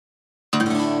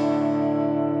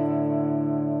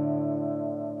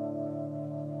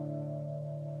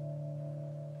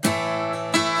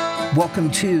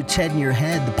Welcome to Ted in Your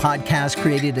Head, the podcast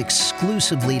created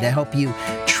exclusively to help you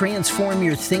transform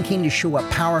your thinking to show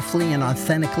up powerfully and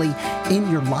authentically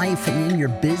in your life and in your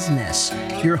business.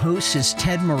 Your host is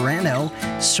Ted Moreno,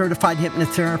 certified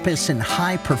hypnotherapist and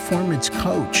high performance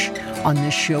coach. On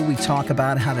this show, we talk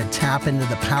about how to tap into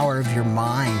the power of your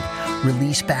mind,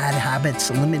 release bad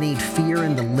habits, eliminate fear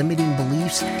and the limiting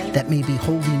beliefs that may be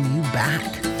holding you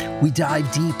back. We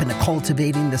dive deep into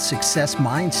cultivating the success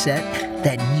mindset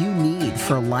that you need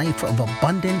for a life of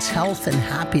abundance, health, and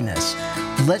happiness.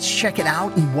 Let's check it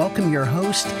out and welcome your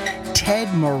host,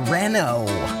 Ted Moreno.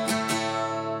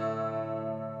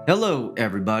 Hello,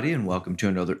 everybody, and welcome to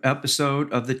another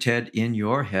episode of the Ted in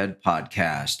Your Head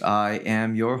podcast. I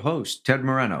am your host, Ted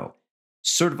Moreno,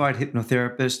 certified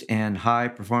hypnotherapist and high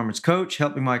performance coach,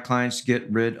 helping my clients get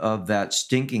rid of that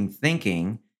stinking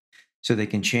thinking so they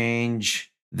can change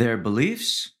their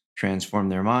beliefs, transform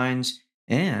their minds,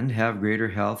 and have greater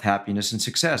health, happiness, and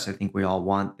success. I think we all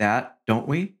want that, don't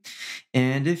we?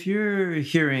 And if you're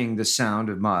hearing the sound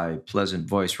of my pleasant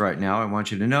voice right now, I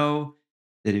want you to know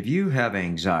that if you have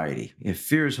anxiety, if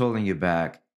fear is holding you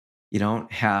back, you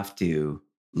don't have to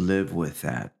live with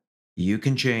that. You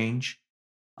can change.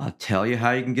 I'll tell you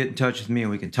how you can get in touch with me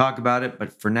and we can talk about it.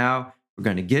 But for now, we're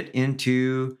going to get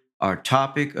into our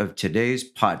topic of today's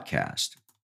podcast.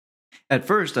 At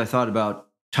first, I thought about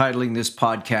titling this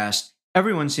podcast,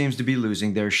 Everyone Seems to Be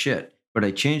Losing Their Shit, but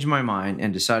I changed my mind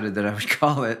and decided that I would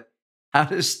call it How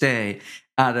to Stay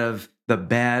Out of the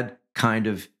Bad Kind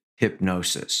of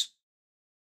Hypnosis.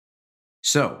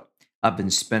 So, I've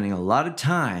been spending a lot of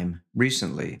time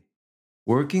recently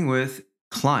working with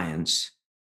clients,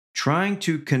 trying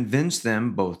to convince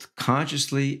them both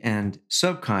consciously and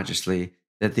subconsciously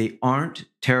that they aren't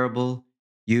terrible,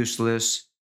 useless,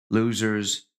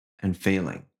 losers, and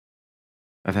failing.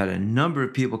 I've had a number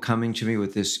of people coming to me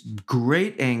with this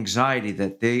great anxiety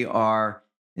that they are,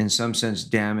 in some sense,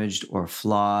 damaged or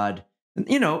flawed. And,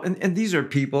 and these are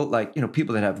people like,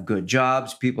 people that have good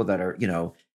jobs, people that are,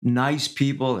 nice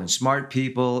people and smart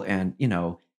people and,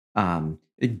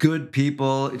 good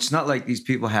people. It's not like these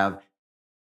people have,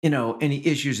 any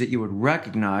issues that you would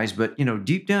recognize, but,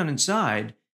 deep down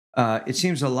inside, it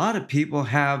seems a lot of people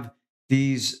have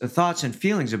these thoughts and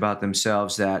feelings about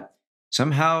themselves that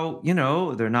somehow,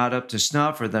 they're not up to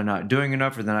snuff or they're not doing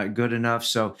enough or they're not good enough.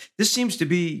 So this seems to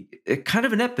be a kind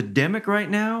of an epidemic right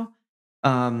now.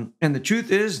 And the truth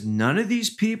is, none of these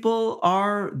people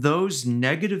are those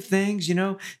negative things.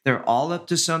 They're all up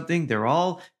to something. They're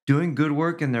all doing good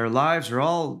work in their lives. They're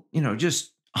all,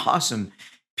 just awesome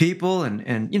people.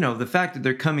 And the fact that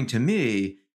they're coming to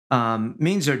me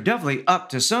means they're definitely up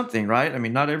to something, right? I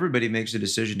mean, not everybody makes a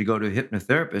decision to go to a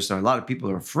hypnotherapist. A lot of people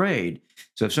are afraid.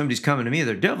 So if somebody's coming to me,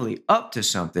 they're definitely up to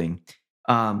something,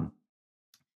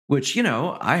 which,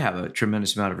 I have a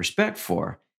tremendous amount of respect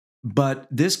for. But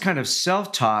this kind of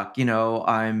self-talk,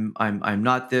 I'm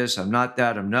not this, I'm not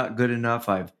that, I'm not good enough,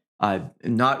 I'm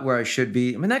not where I should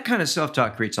be. I mean, that kind of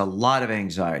self-talk creates a lot of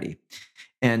anxiety.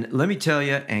 And let me tell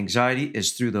you, anxiety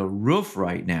is through the roof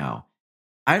right now.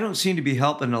 I don't seem to be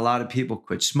helping a lot of people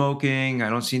quit smoking. I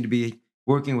don't seem to be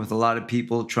working with a lot of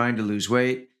people trying to lose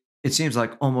weight. It seems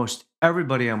like almost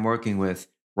everybody I'm working with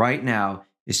right now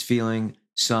is feeling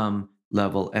some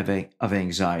level of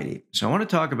anxiety. So I want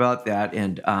to talk about that.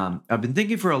 And I've been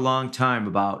thinking for a long time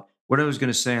about what I was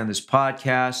going to say on this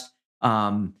podcast.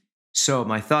 So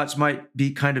my thoughts might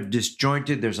be kind of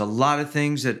disjointed. There's a lot of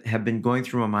things that have been going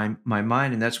through my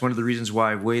mind. And that's one of the reasons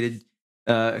why I've waited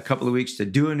a couple of weeks to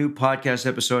do a new podcast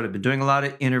episode. I've been doing a lot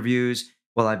of interviews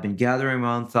while I've been gathering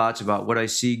my own thoughts about what I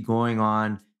see going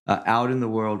on out in the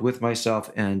world with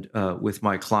myself and with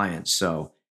my clients.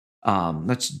 So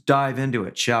let's dive into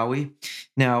it, shall we?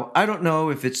 Now, I don't know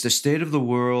if it's the state of the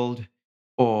world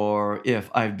or if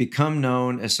I've become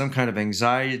known as some kind of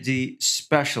anxiety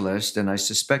specialist, and I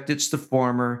suspect it's the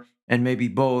former and maybe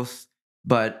both,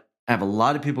 but I have a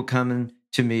lot of people coming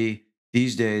to me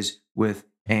these days with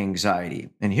anxiety.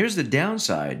 And here's the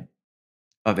downside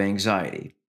of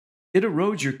anxiety. It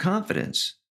erodes your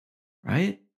confidence,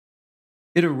 right?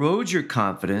 It erodes your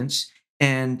confidence.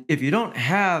 And if you don't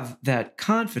have that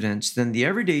confidence, then the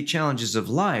everyday challenges of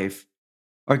life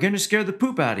are going to scare the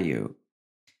poop out of you.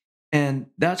 And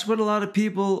that's what a lot of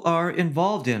people are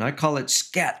involved in. I call it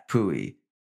scat pooey.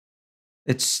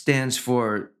 It stands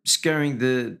for scaring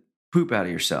the poop out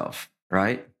of yourself,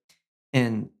 right?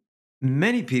 And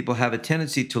many people have a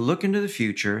tendency to look into the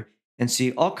future and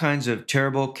see all kinds of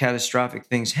terrible, catastrophic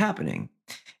things happening.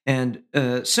 And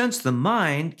since the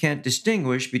mind can't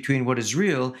distinguish between what is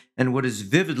real and what is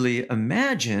vividly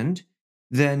imagined,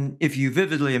 then if you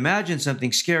vividly imagine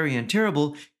something scary and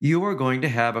terrible, you are going to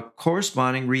have a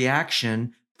corresponding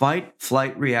reaction, fight,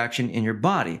 flight reaction in your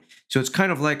body. So it's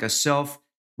kind of like a self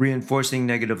reinforcing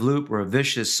negative loop or a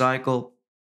vicious cycle.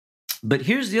 But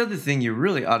here's the other thing you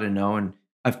really ought to know, and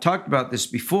I've talked about this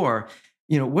before.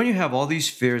 When you have all these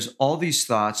fears, all these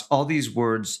thoughts, all these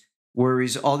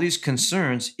worries, all these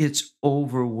concerns, it's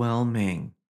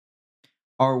overwhelming.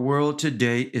 Our world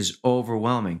today is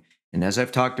overwhelming. And as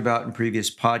I've talked about in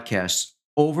previous podcasts,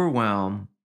 overwhelm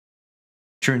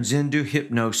turns into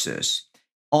hypnosis.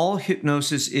 All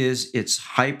hypnosis is, it's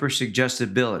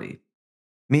hypersuggestibility,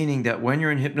 meaning that when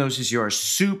you're in hypnosis, you are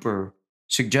super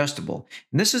suggestible.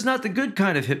 And this is not the good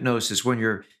kind of hypnosis when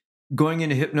you're going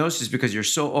into hypnosis because you're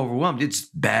so overwhelmed. It's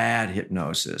bad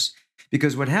hypnosis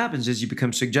because what happens is you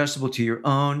become suggestible to your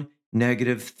own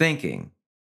negative thinking,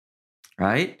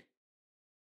 right?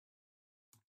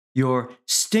 Your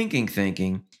stinking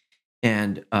thinking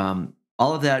and all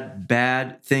of that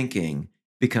bad thinking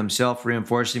becomes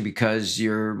self-reinforcing because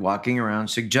you're walking around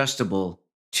suggestible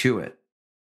to it.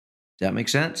 Does that make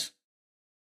sense?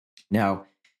 Now,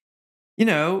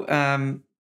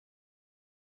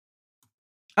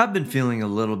 I've been feeling a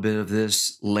little bit of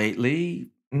this lately.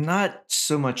 Not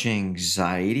so much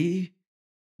anxiety,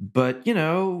 but,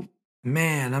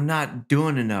 man, I'm not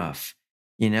doing enough.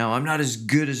 I'm not as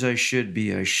good as I should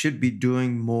be. I should be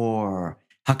doing more.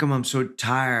 How come I'm so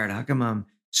tired? How come I'm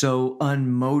so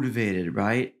unmotivated,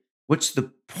 right? What's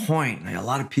the point? Like, a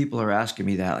lot of people are asking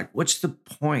me that. Like, what's the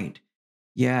point?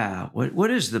 Yeah,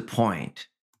 what is the point?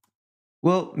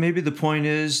 Well, maybe the point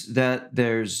is that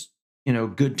there's,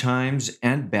 good times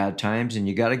and bad times, and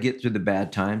you got to get through the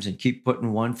bad times and keep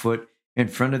putting one foot in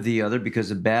front of the other because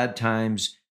the bad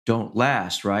times don't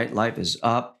last, right? Life is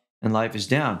up and life is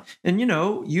down. And,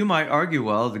 you might argue,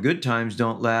 well, the good times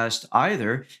don't last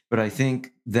either. But I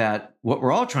think that what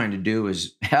we're all trying to do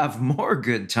is have more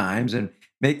good times and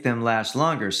make them last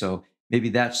longer. So maybe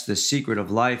that's the secret of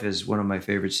life, as one of my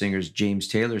favorite singers, James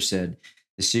Taylor, said.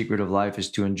 The secret of life is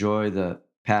to enjoy the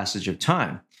passage of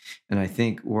time. And I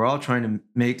think we're all trying to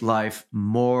make life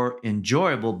more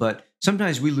enjoyable, but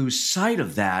sometimes we lose sight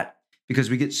of that because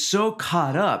we get so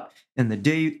caught up in the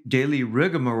daily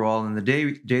rigmarole and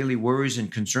the daily worries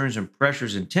and concerns and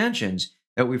pressures and tensions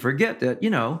that we forget that,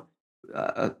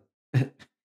 uh,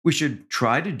 we should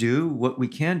try to do what we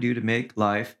can do to make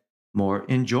life more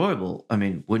enjoyable. I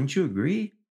mean, wouldn't you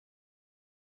agree?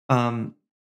 Um,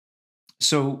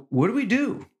 So, what do we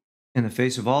do in the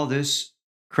face of all this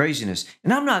craziness?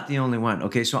 And I'm not the only one.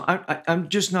 Okay, so I'm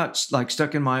just not like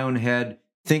stuck in my own head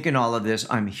thinking all of this.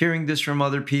 I'm hearing this from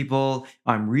other people.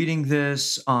 I'm reading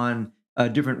this on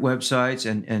different websites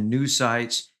and news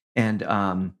sites, and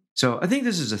so I think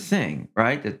this is a thing,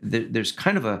 right? That there's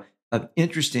kind of a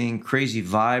interesting, crazy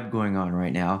vibe going on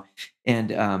right now, and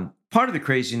part of the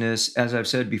craziness, as I've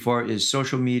said before, is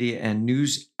social media and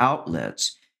news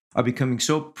outlets are becoming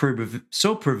so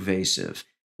pervasive.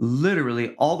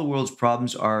 Literally, all the world's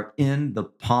problems are in the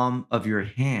palm of your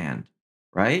hand,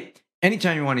 right?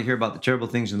 Anytime you want to hear about the terrible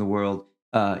things in the world,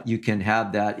 you can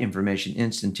have that information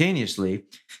instantaneously.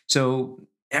 So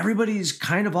everybody's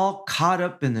kind of all caught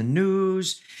up in the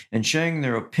news and sharing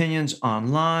their opinions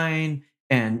online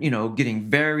and, getting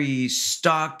very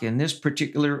stuck in this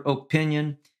particular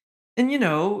opinion. And,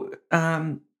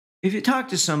 if you talk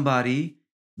to somebody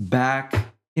back,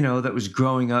 that was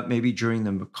growing up maybe during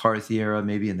the McCarthy era,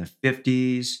 maybe in the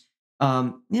 50s,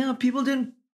 people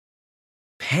didn't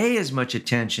pay as much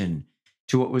attention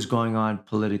to what was going on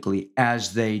politically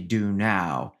as they do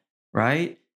now,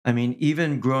 right? I mean,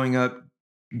 even growing up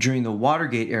during the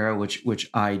Watergate era, which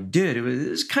I did, it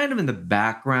was kind of in the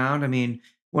background. I mean,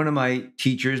 one of my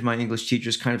teachers, my English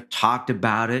teachers, kind of talked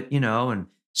about it, and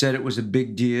said it was a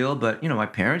big deal. But my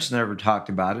parents never talked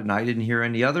about it, and I didn't hear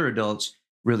any other adults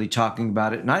really talking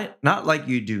about it, not like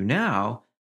you do now.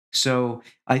 So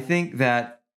I think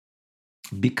that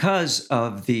because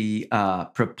of the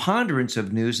preponderance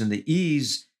of news and the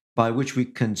ease by which we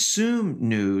consume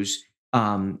news,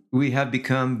 we have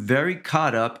become very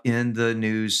caught up in the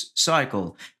news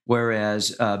cycle.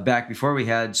 Whereas back before we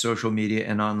had social media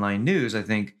and online news, I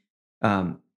think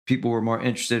people were more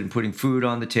interested in putting food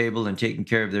on the table and taking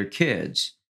care of their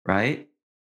kids, right?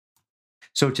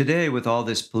 So today, with all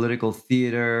this political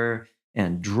theater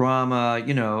and drama,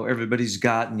 everybody's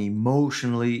gotten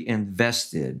emotionally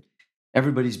invested.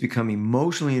 Everybody's become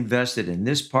emotionally invested in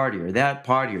this party or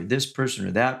this person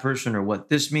or that person or what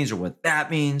this means or what that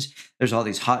means. There's all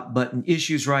these hot button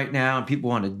issues right now, and people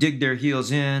want to dig their heels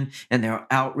in, and their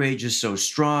outrage is so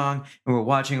strong. And we're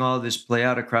watching all this play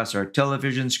out across our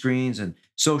television screens and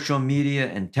social media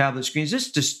and tablet screens.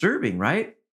 It's disturbing,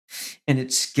 right? And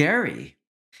it's scary.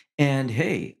 And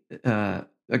hey, I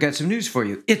got some news for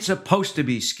you. It's supposed to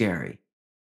be scary.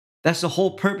 That's the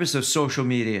whole purpose of social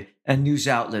media and news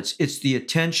outlets. It's the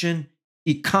attention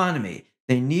economy.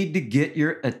 They need to get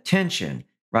your attention,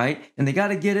 right? And they got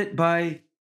to get it by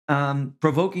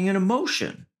provoking an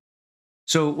emotion.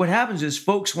 So what happens is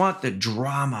folks want the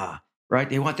drama, right?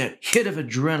 They want that hit of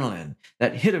adrenaline,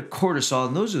 that hit of cortisol,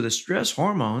 and those are the stress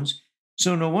hormones.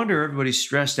 So no wonder everybody's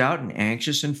stressed out and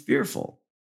anxious and fearful.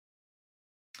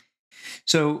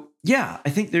 So, yeah, I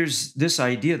think there's this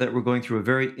idea that we're going through a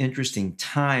very interesting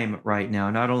time right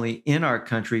now, not only in our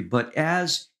country, but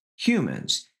as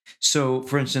humans. So,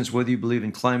 for instance, whether you believe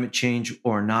in climate change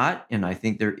or not, and I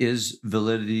think there is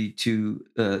validity to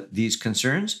these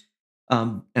concerns,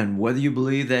 and whether you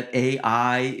believe that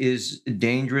AI is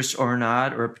dangerous or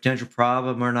not, or a potential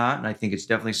problem or not, and I think it's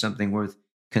definitely something worth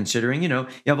considering. You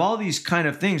have all these kind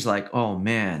of things like, oh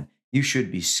man, you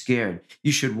should be scared.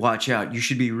 You should watch out. You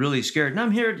should be really scared. And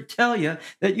I'm here to tell you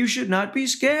that you should not be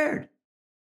scared.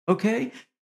 Okay?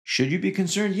 Should you be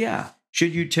concerned? Yeah.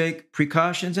 Should you take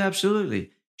precautions?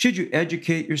 Absolutely. Should you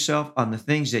educate yourself on the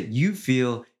things that you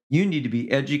feel you need to be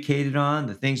educated on,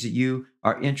 the things that you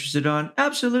are interested on?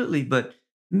 Absolutely. But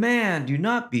man, do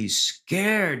not be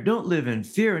scared. Don't live in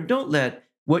fear, and don't let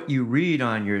what you read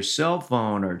on your cell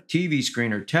phone or TV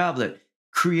screen or tablet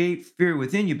create fear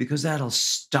within you, because that'll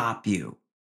stop you.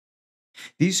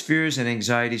 These fears and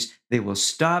anxieties, they will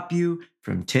stop you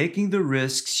from taking the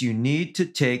risks you need to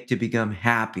take to become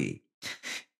happy.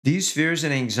 These fears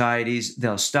and anxieties,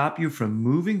 they'll stop you from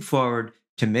moving forward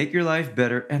to make your life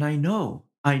better. And I know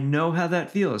how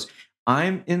that feels.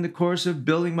 I'm in the course of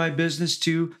building my business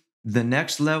to the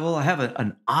next level. I have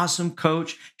an awesome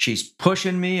coach. She's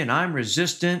pushing me and I'm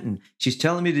resistant, and she's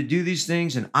telling me to do these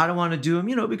things and I don't want to do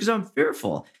them, because I'm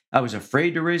fearful. I was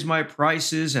afraid to raise my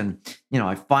prices, and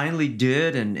I finally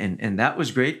did, and that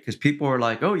was great because people were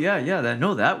like, "Oh yeah,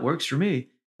 that works for me."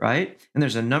 Right. And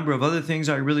there's a number of other things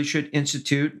I really should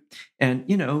institute. And,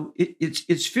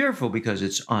 it's fearful because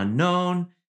it's unknown,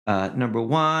 number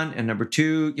one. And number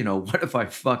two, what if I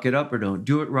fuck it up or don't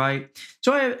do it right?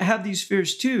 So I have these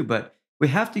fears too, but we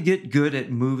have to get good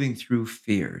at moving through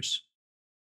fears.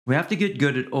 We have to get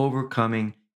good at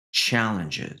overcoming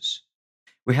challenges.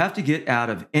 We have to get out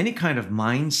of any kind of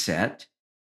mindset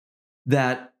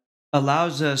that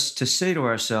allows us to say to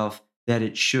ourselves that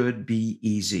it should be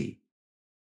easy,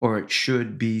 or it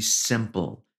should be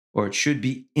simple, or it should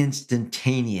be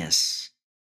instantaneous.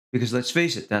 Because let's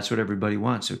face it, that's what everybody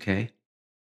wants, okay?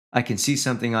 I can see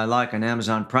something I like on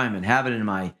Amazon Prime and have it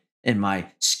in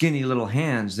my skinny little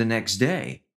hands the next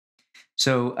day.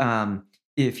 So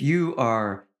if you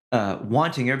are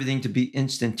wanting everything to be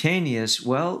instantaneous,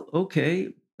 well,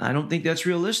 okay, I don't think that's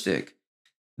realistic.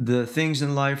 The things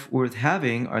in life worth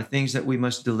having are things that we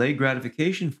must delay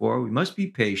gratification for. We must be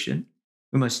patient.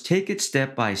 We must take it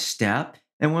step by step,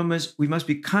 and we must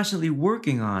be constantly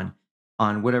working on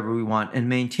whatever we want and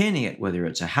maintaining it, whether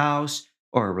it's a house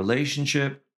or a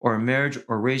relationship or a marriage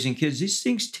or raising kids. These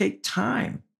things take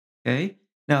time. Okay.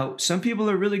 Now, some people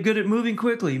are really good at moving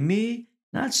quickly. Me,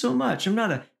 not so much. I'm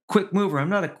not a quick mover. I'm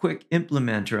not a quick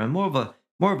implementer. I'm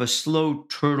more of a slow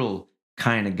turtle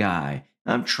kind of guy.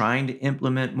 I'm trying to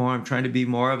implement more. I'm trying to be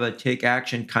more of a take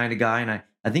action kind of guy. And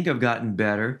I think I've gotten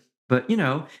better. But,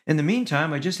 in the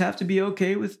meantime, I just have to be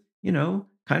okay with,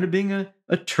 kind of being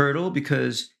a turtle,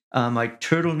 because my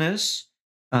turtleness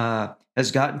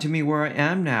has gotten to me where I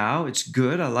am now. It's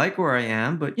good. I like where I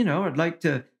am. But, I'd like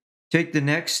to take the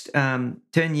next 10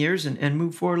 years and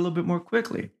move forward a little bit more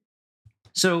quickly.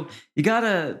 So you got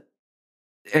to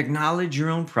acknowledge your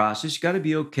own process. You got to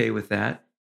be okay with that.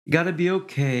 You got to be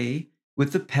okay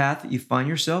with the path that you find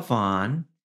yourself on.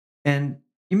 And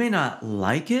you may not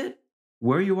like it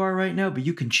where you are right now, but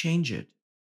you can change it.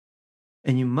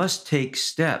 And you must take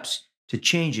steps to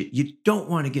change it. You don't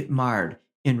want to get mired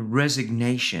in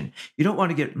resignation. You don't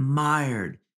want to get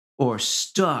mired or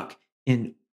stuck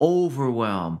in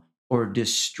overwhelm or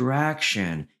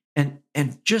distraction. And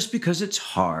just because it's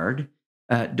hard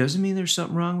doesn't mean there's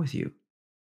something wrong with you,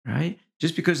 right?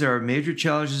 Just because there are major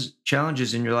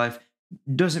challenges in your life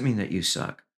doesn't mean that you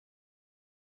suck.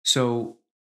 So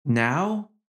now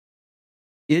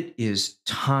it is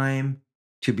time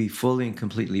to be fully and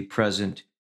completely present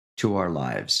to our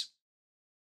lives.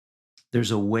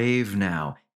 There's a wave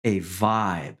now, a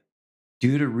vibe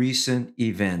due to recent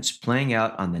events playing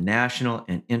out on the national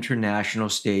and international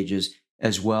stages,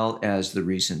 as well as the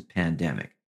recent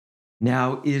pandemic.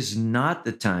 Now is not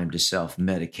the time to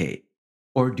self-medicate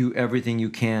or do everything you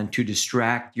can to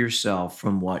distract yourself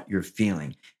from what you're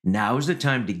feeling. Now is the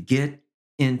time to get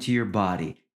into your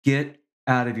body, get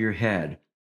out of your head,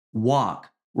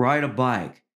 walk, ride a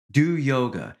bike, do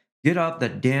yoga, get off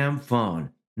that damn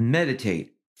phone,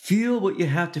 meditate, feel what you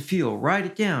have to feel, write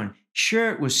it down,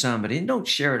 share it with somebody, and don't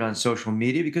share it on social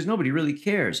media because nobody really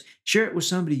cares. Share it with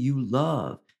somebody you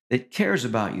love that cares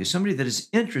about you, somebody that is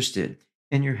interested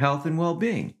in your health and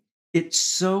well-being. It's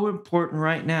so important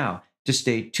right now to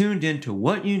stay tuned into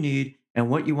what you need and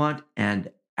what you want and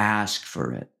ask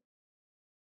for it.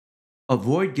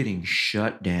 Avoid getting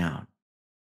shut down.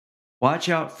 Watch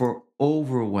out for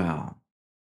overwhelm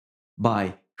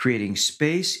by creating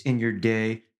space in your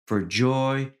day for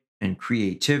joy and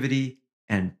creativity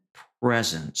and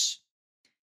presence.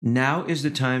 Now is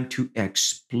the time to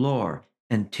explore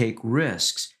and take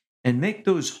risks and make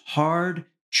those hard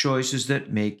choices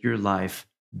that make your life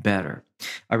better.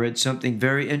 I read something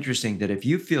very interesting that if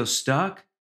you feel stuck,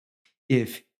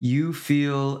 if you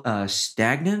feel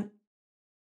stagnant,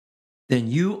 then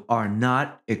you are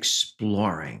not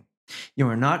exploring. You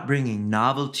are not bringing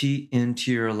novelty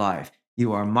into your life.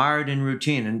 You are mired in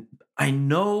routine. And I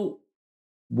know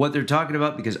what they're talking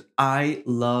about because I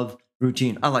love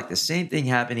routine. I like the same thing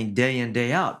happening day in,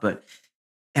 day out. But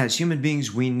as human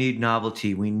beings, we need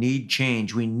novelty. We need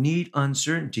change. We need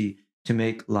uncertainty to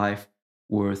make life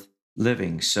worth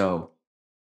living. So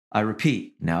I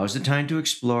repeat, now is the time to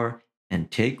explore and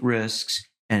take risks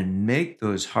and make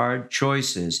those hard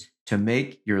choices to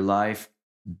make your life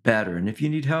better. And if you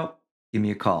need help, give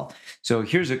me a call. So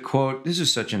here's a quote. This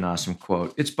is such an awesome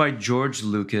quote. It's by George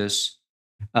Lucas,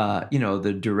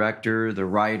 the director, the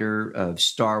writer of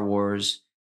Star Wars.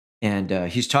 And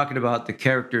he's talking about the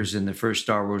characters in the first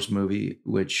Star Wars movie,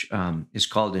 which is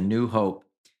called A New Hope.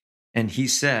 And he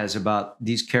says about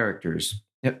these characters,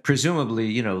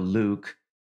 presumably, Luke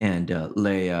and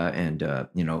Leia and,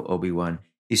 Obi-Wan,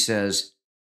 he says,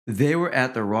 they were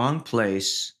at the wrong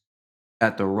place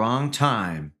at the wrong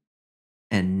time,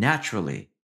 and naturally,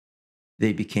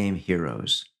 they became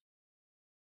heroes.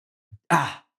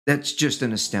 That's just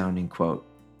an astounding quote.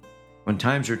 When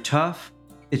times are tough,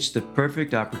 it's the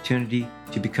perfect opportunity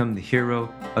to become the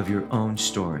hero of your own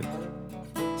story.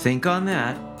 Think on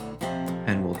that,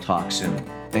 and we'll talk soon.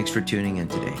 Thanks for tuning in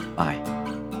today. Bye.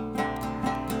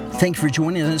 Thanks for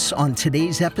joining us on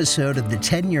today's episode of the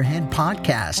TED in Your Head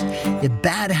podcast. If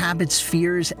bad habits,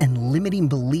 fears, and limiting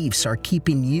beliefs are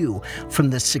keeping you from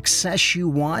the success you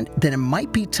want, then it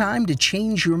might be time to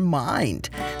change your mind.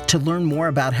 To learn more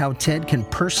about how TED can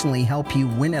personally help you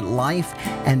win at life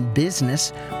and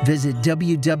business, visit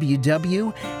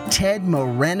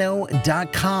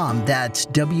www.tedmoreno.com. That's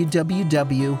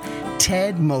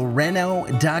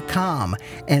www.tedmoreno.com.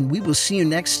 And we will see you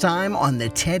next time on the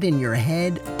TED in Your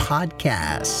Head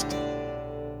podcast.